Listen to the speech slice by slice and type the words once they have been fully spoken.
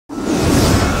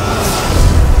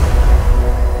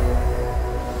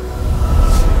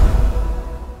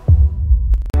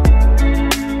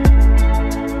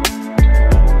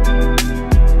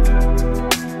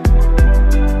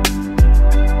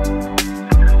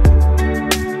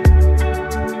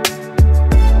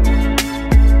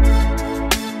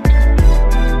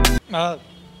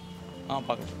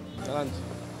பார்க்கலாம். நல்லா இருந்துச்சு.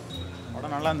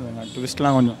 படம் நல்லா இருந்ததுங்க.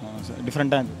 ட்விஸ்ட்லாம் கொஞ்சம்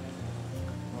டிஃப்ரெண்ட்டாக இருந்தது.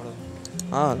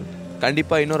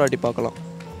 கண்டிப்பாக இன்னொரு வாட்டி பார்க்கலாம்.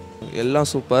 எல்லாம்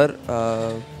சூப்பர்.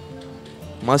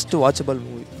 Must watchable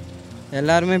movie.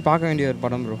 எல்லாருமே பார்க்க வேண்டிய ஒரு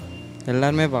படம் ப்ரோ.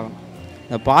 எல்லாருமே பார்க்கணும்.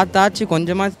 இதை பார்த்தாச்சு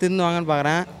கொஞ்சமாக திருந்துவாங்கன்னு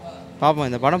பார்க்குறேன். பார்ப்போம்.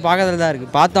 இந்த படம் பார்க்கறதுல தான்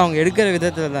இருக்குது. பார்த்து அவங்க எடுக்கிற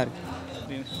விதத்தில் தான் இருக்குது.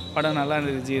 படம் நல்லா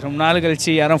இருந்துச்சு. ரொம்ப நாள்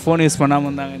கழிச்சு யாரும் ஃபோன் யூஸ் பண்ணாமல்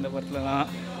இருந்தாங்க இந்த படத்துலலாம்.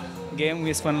 கேம்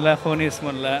யூஸ் பண்ணல, ஃபோன் யூஸ்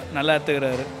பண்ணல. நல்லா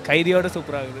எடுத்துக்கிறாரு. கைதியோட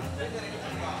சூப்பராகுது.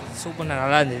 சூப்பர்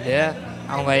நல்லா இருந்தது.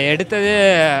 அவங்க எடுத்தது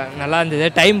நல்லா இருந்தது.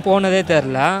 டைம் போனதே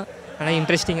தெரில. ஆனால்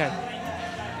இன்ட்ரெஸ்டிங்காக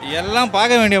எல்லாம்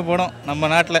பார்க்க வேண்டிய படம் நம்ம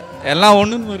நாட்டில். எல்லாம்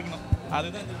ஒன்றுன்னு இருக்கணும்.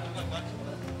 அதுதான்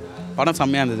படம்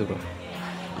செம்மையாக இருந்தது ப்ரோ.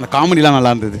 அந்த காமெடிலாம்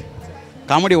நல்லா இருந்தது.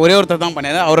 காமெடி ஒரே ஒருத்தர் தான்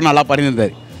பண்ணியாரு. அவரும் நல்லா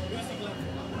பண்ணியிருந்தார்.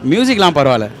 மியூசிக்லாம்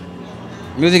பரவாயில்ல.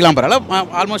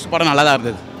 ஆல்மோஸ்ட் படம் நல்லா தான்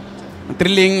இருந்தது.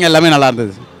 த்ரில்லிங் எல்லாமே நல்லா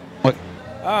இருந்தது. ஓகே.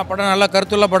 படம் நல்லா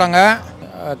கருத்துள்ள படங்க.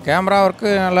 கேமரா ஒர்க்கு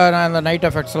நல்லா, இந்த நைட்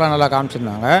எஃபெக்ட்ஸ்லாம் நல்லா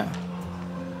காமிச்சிருந்தாங்க.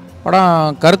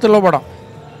 படம் கருத்துள்ள படம்.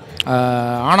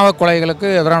 ஆணவ கொலைகளுக்கு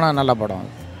எதிரான நல்ல படம்.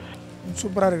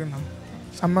 சூப்பராக இருக்குண்ணா.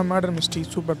 செம்ம மேடர் மிஸ்ட்ரி.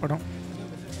 சூப்பர் படம்.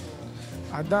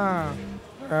 அதுதான்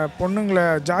பொண்ணுங்களை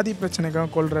ஜாதி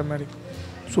பிரச்சனைக்காக கொல்கிற மாதிரி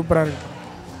சூப்பராக இருக்கு.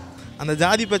 அந்த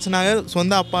ஜாதி பிரச்சனையாக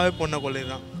சொந்த அப்பாவே பொண்ணை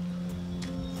கொள்ளிடுறான்.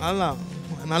 அதெல்லாம்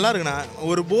நல்லா இருக்குண்ணா.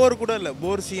 ஒரு போர் கூட இல்லை.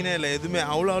 போர் சீனே இல்லை. எதுவுமே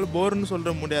அவ்வளோ போர்னு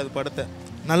சொல்ல முடியாது படத்தை.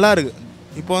 நல்லா இருக்குது.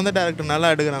 இப்போ வந்து டேரக்டர் நல்லா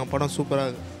எடுக்கிறாங்க. படம் சூப்பராக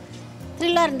இருக்குது.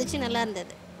 த்ரில்லாக இருந்துச்சு. நல்லா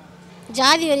இருந்தது.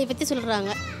 ஜாதி வரியை பற்றி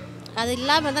சொல்கிறாங்க. அது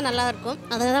இல்லாமல் தான் நல்லா இருக்கும்.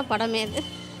 அதில் தான் படமே அது.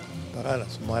 பரவாயில்ல,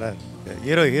 சுமாராக இருக்குது.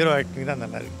 ஹீரோ ஆக்டிங் தான்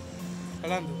நல்லா இருக்குது.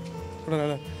 நல்லா இருந்தது.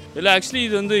 நல்லா இல்லை ஆக்சுவலி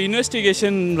இது வந்து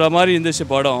இன்வெஸ்டிகேஷன்ற மாதிரி இருந்துச்சு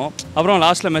படம். அப்புறம்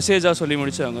லாஸ்ட்டில் மெசேஜாக சொல்லி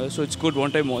முடித்தாங்க. So it's good.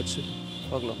 One time watch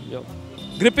பார்க்கலாம்.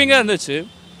 கிரிப்பிங்காக இருந்துச்சு.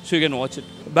 So you can watch it.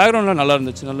 பேக்ரவுண்டில் நல்லா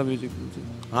இருந்துச்சு. நல்ல மியூசிக் இருந்துச்சு.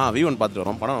 V1 பார்த்துட்டு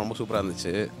வரோம். படம் ரொம்ப சூப்பராக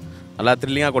இருந்துச்சு. நல்லா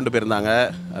த்ரில்லிங்காக கொண்டு போயிருந்தாங்க.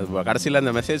 அது கடைசியில்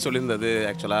அந்த மெசேஜ் சொல்லியிருந்தது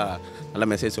ஆக்சுவலாக நல்ல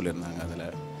மெசேஜ் சொல்லியிருந்தாங்க அதில்.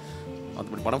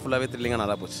 மற்றபடி படம் ஃபுல்லாகவே த்ரில்லிங்காக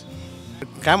நல்லா போச்சு.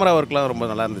 கேமரா ஒர்க்லாம் ரொம்ப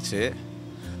நல்லா இருந்துச்சு.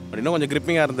 பட் இன்னும் கொஞ்சம்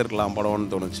கிரிப்பிங்காக இருந்திருக்கலாம்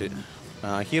படம்னு தோணுச்சு.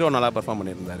 ஹீரோ நல்லா பெர்ஃபார்ம்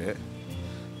பண்ணியிருந்தார்.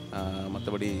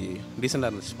 மற்றபடி டீசெண்டாக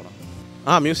இருந்துச்சு படம்.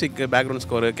 Music, background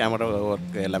score, camera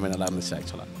work எல்லாமே நல்லா இருந்துச்சு.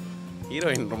 ஆக்சுவலாக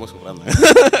ஹீரோயின் ரொம்ப சூப்பராக இருந்தாங்க.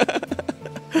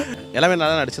 எல்லாமே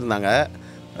நல்லா நடிச்சிருந்தாங்க.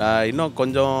 இன்னும்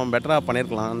கொஞ்சம் பெட்டராக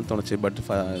பண்ணியிருக்கலாம்னு தோணுச்சு. பட்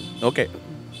ஓகே,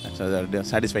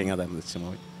 சாட்டிஸ்ஃபைங்காக தான் இருந்துச்சு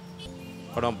மூவி.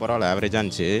 படம் பரவாயில்ல, ஆவரேஜாக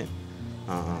இருந்துச்சு.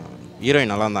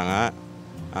 ஹீரோயின் நல்லா இருந்தாங்க.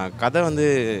 கதை வந்து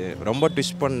ரொம்ப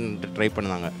ட்விஸ்ட் பண்ணிட்டு ட்ரை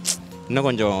பண்ணாங்க. இன்னும்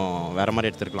கொஞ்சம் வேறு மாதிரி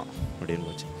எடுத்துருக்கலாம் அப்படின்னு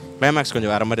போச்சு. கிளைமேக்ஸ்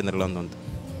கொஞ்சம் வேறு மாதிரி இருந்திருக்கலாம் தோணுது.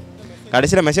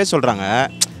 கடைசியில் மெசேஜ் சொல்கிறாங்க.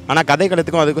 ஆனால் கதை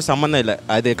காலத்துக்கும் அதுக்கும் சம்மந்தம் இல்லை.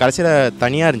 அது கடைசியில்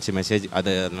தனியாக இருந்துச்சு மெசேஜ்.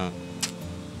 அது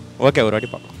ஓகே, ஒரு வாட்டி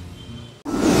பார்க்கலாம்.